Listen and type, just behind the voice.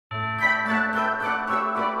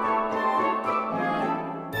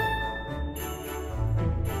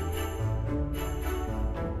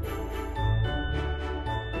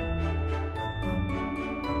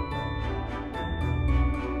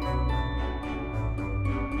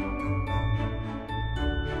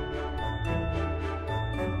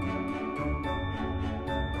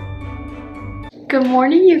Good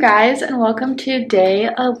morning, you guys, and welcome to day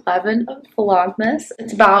 11 of Vlogmas.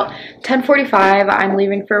 It's about 10:45. I'm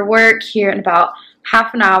leaving for work here in about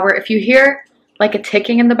half an hour. If you hear like a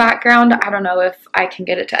ticking in the background, I don't know if I can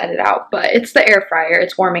get it to edit out, but it's the air fryer.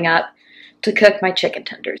 It's warming up to cook my chicken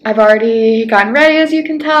tenders. I've already gotten ready, as you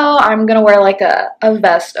can tell. I'm gonna wear like a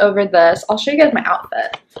vest over this. I'll show you guys my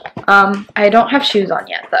outfit. I don't have shoes on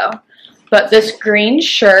yet though, but this green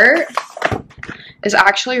shirt is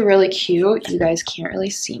actually really cute. You guys can't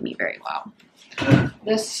really see me very well.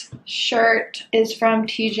 This shirt is from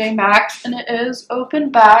TJ Maxx and it is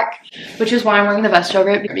open back, which is why I'm wearing the vest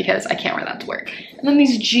over it, because I can't wear that to work. And then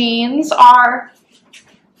these jeans are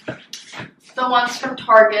the ones from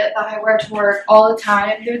Target that I wear to work all the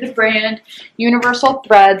time. They're the brand Universal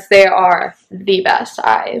Threads. They are the best.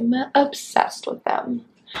 I'm obsessed with them.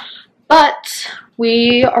 But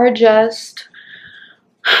we are just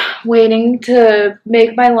waiting to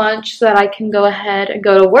make my lunch so that I can go ahead and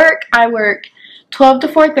go to work. I work 12 to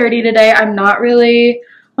 4:30 today. I'm not really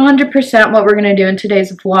 100% what we're gonna do in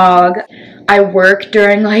today's vlog. I work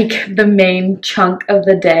during like the main chunk of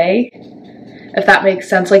the day, if that makes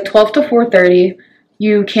sense. Like 12 to 4:30,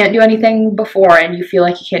 you can't do anything before and you feel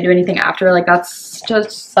like you can't do anything after. Like that's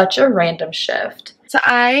just such a random shift. So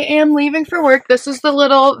I am leaving for work. This is the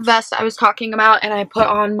little vest I was talking about, and I put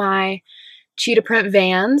on my cheetah print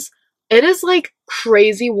Vans. It is like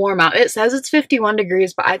crazy warm out. It says it's 51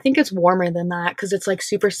 degrees, but I think it's warmer than that because it's like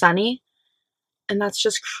super sunny, and that's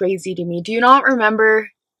just crazy to me. Do you not remember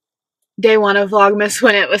day one of Vlogmas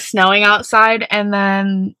when it was snowing outside and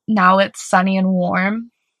then now it's sunny and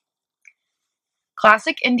warm?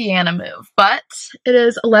 Classic Indiana move. But it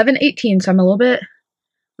is 11:18, so I'm a little bit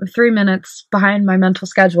 3 minutes behind my mental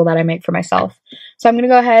schedule that I make for myself. So I'm gonna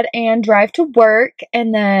go ahead and drive to work,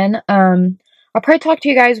 and then I'll probably talk to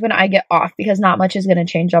you guys when I get off because not much is gonna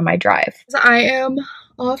change on my drive. So I am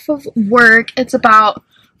off of work. It's about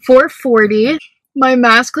 4:40. My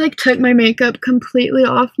mask like took my makeup completely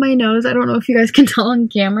off my nose. I don't know if you guys can tell on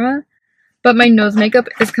camera, but my nose makeup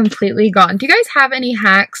is completely gone. Do you guys have any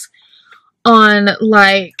hacks on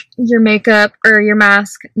like your makeup or your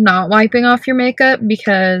mask not wiping off your makeup?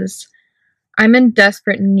 Because I'm in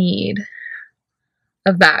desperate need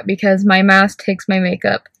of that because my mask takes my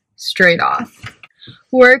makeup straight off.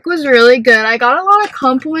 Work was really good. I got a lot of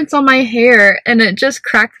compliments on my hair and it just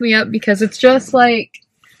cracked me up because it's just like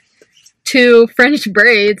 2 French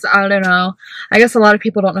braids. I don't know. I guess a lot of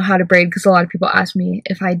people don't know how to braid because a lot of people ask me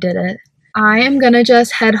if I did it. I am gonna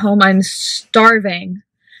just head home. I'm starving.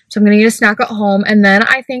 So I'm going to get a snack at home, and then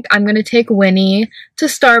I think I'm going to take Winnie to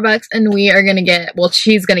Starbucks, and we are going to get, well,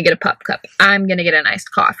 she's going to get a pup cup. I'm going to get an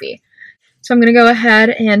iced coffee. So I'm going to go ahead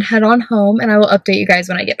and head on home, and I will update you guys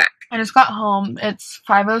when I get back. I just got home. It's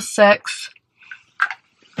 5:06.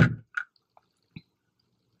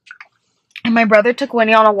 And my brother took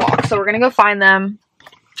Winnie on a walk, so we're going to go find them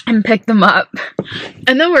and pick them up,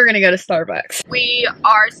 and then we're gonna go to Starbucks. We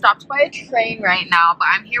are stopped by a train right now, but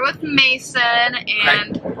I'm here with Mason,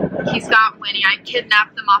 and he's got Winnie. I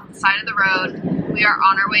kidnapped them off the side of the road. We are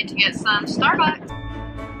on our way to get some Starbucks.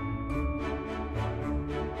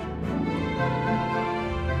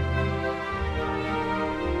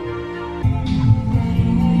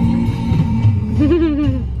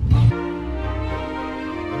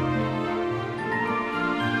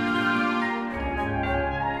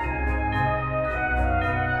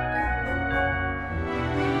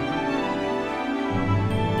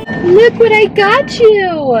 Look what I got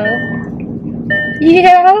you!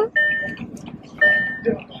 Yeah?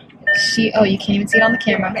 Oh, you can't even see it on the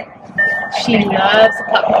camera. She loves the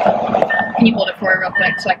pup. Can you hold it for her real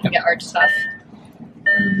quick so I can get our stuff?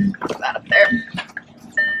 Put that up there.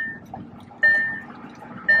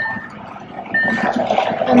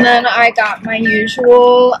 And then I got my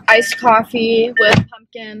usual iced coffee with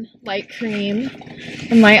pumpkin light cream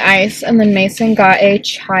and light ice. And then Mason got a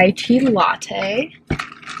chai tea latte.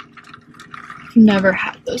 Never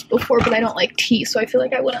had those before, but I don't like tea, so I feel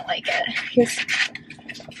like I wouldn't like it. Here's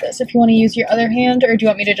this if you want to use your other hand, or do you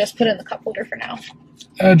want me to just put it in the cup holder for now?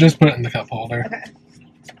 Just put it in the cup holder. Okay.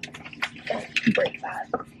 Don't break that.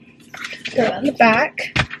 Go on the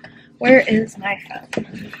back. Where is my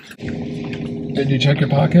phone? Did you check your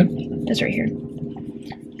pocket? It's right here.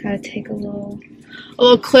 Gotta take a little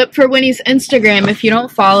clip for Winnie's Instagram. If you don't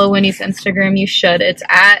follow Winnie's Instagram, you should. It's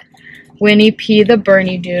at Winnie P the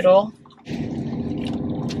Bernie Doodle.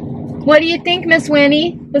 What do you think, Miss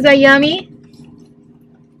Winnie? Was that yummy?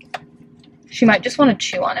 She might just want to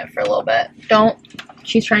chew on it for a little bit. Don't.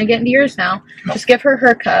 She's trying to get into yours now. Just give her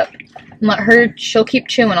her cup and let her, she'll keep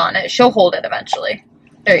chewing on it. She'll hold it eventually.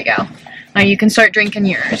 There you go. Now you can start drinking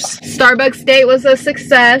yours. Starbucks date was a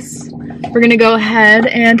success. We're gonna go ahead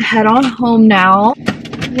and head on home now. What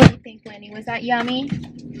do you think, Lenny? Was that yummy?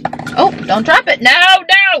 Oh, don't drop it. No,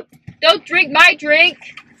 no! Don't drink my drink.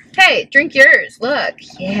 Hey, drink yours. Look.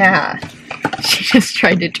 Yeah. She just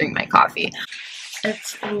tried to drink my coffee.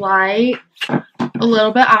 It's light. A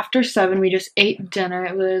little bit after 7. We just ate dinner.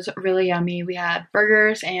 It was really yummy. We had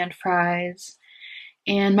burgers and fries.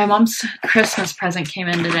 And my mom's Christmas present came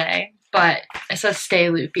in today. But it says Stay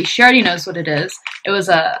Loopy. She already knows what it is. It was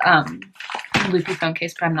a Loopy phone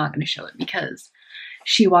case, but I'm not going to show it because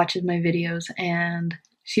she watches my videos and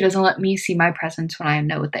she doesn't let me see my presents when I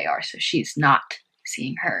know what they are, so she's not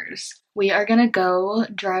seeing hers. We are going to go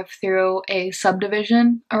drive through a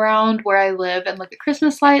subdivision around where I live and look at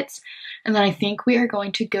Christmas lights, and then I think we are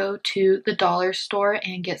going to go to the dollar store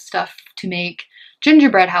and get stuff to make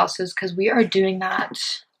gingerbread houses because we are doing that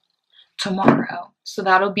tomorrow. So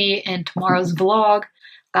that'll be in tomorrow's vlog.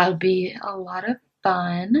 That'll be a lot of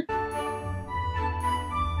fun.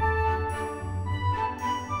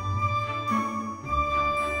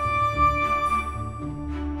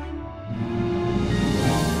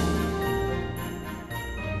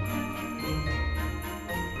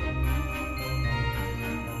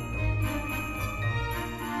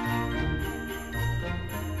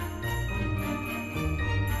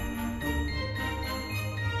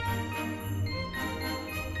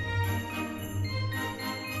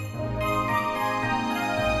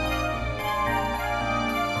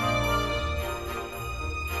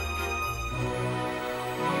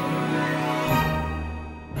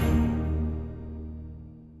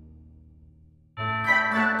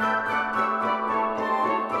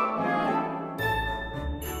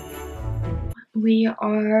 We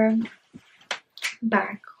are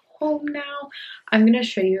back home now. I'm gonna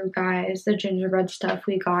show you guys the gingerbread stuff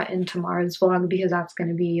we got in tomorrow's vlog because that's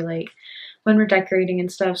gonna be like when we're decorating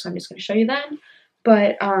and stuff, so I'm just gonna show you then.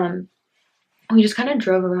 But we just kind of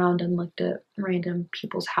drove around and looked at random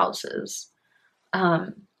people's houses.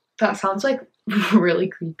 That sounds like really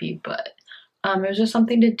creepy, but it was just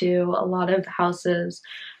something to do. A lot of houses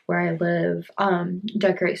where I live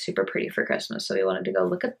decorate super pretty for Christmas, so we wanted to go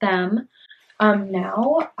look at them.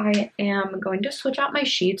 Now I am going to switch out my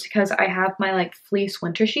sheets because I have my like fleece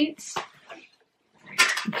winter sheets.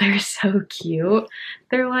 They're so cute.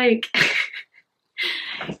 They're like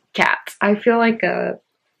cats. I feel like a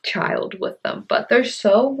child with them, but they're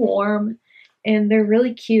so warm and they're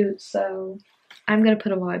really cute, so I'm gonna put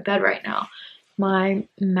them on my bed right now. My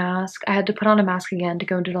mask, I had to put on a mask again to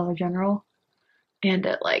go to Dollar General and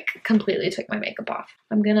it like completely took my makeup off.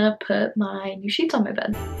 I'm gonna put my new sheets on my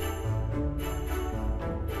bed.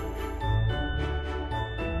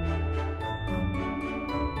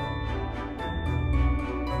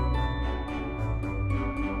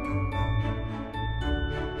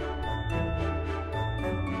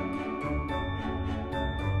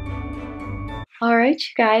 Alright,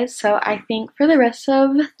 you guys, so I think for the rest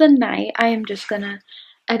of the night, I am just gonna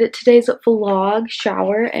edit today's vlog,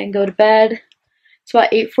 shower, and go to bed. It's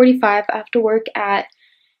about 8:45. I have to work at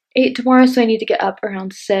 8 tomorrow, so I need to get up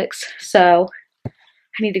around 6. So I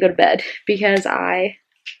need to go to bed because I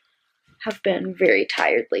have been very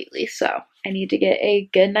tired lately. So I need to get a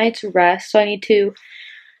good night's rest. So I need to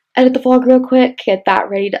edit the vlog real quick, get that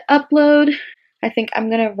ready to upload. I think I'm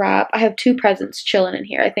gonna wrap. I have 2 presents chilling in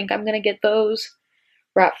here. I think I'm gonna get those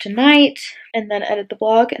wrapped tonight and then edit the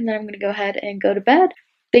vlog, and then I'm gonna go ahead and go to bed.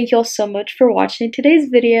 Thank you all so much for watching today's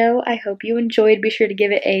video. I hope you enjoyed. Be sure to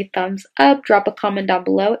give it a thumbs up, drop a comment down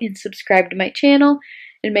below, and subscribe to my channel.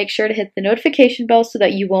 And make sure to hit the notification bell so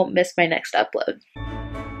that you won't miss my next upload.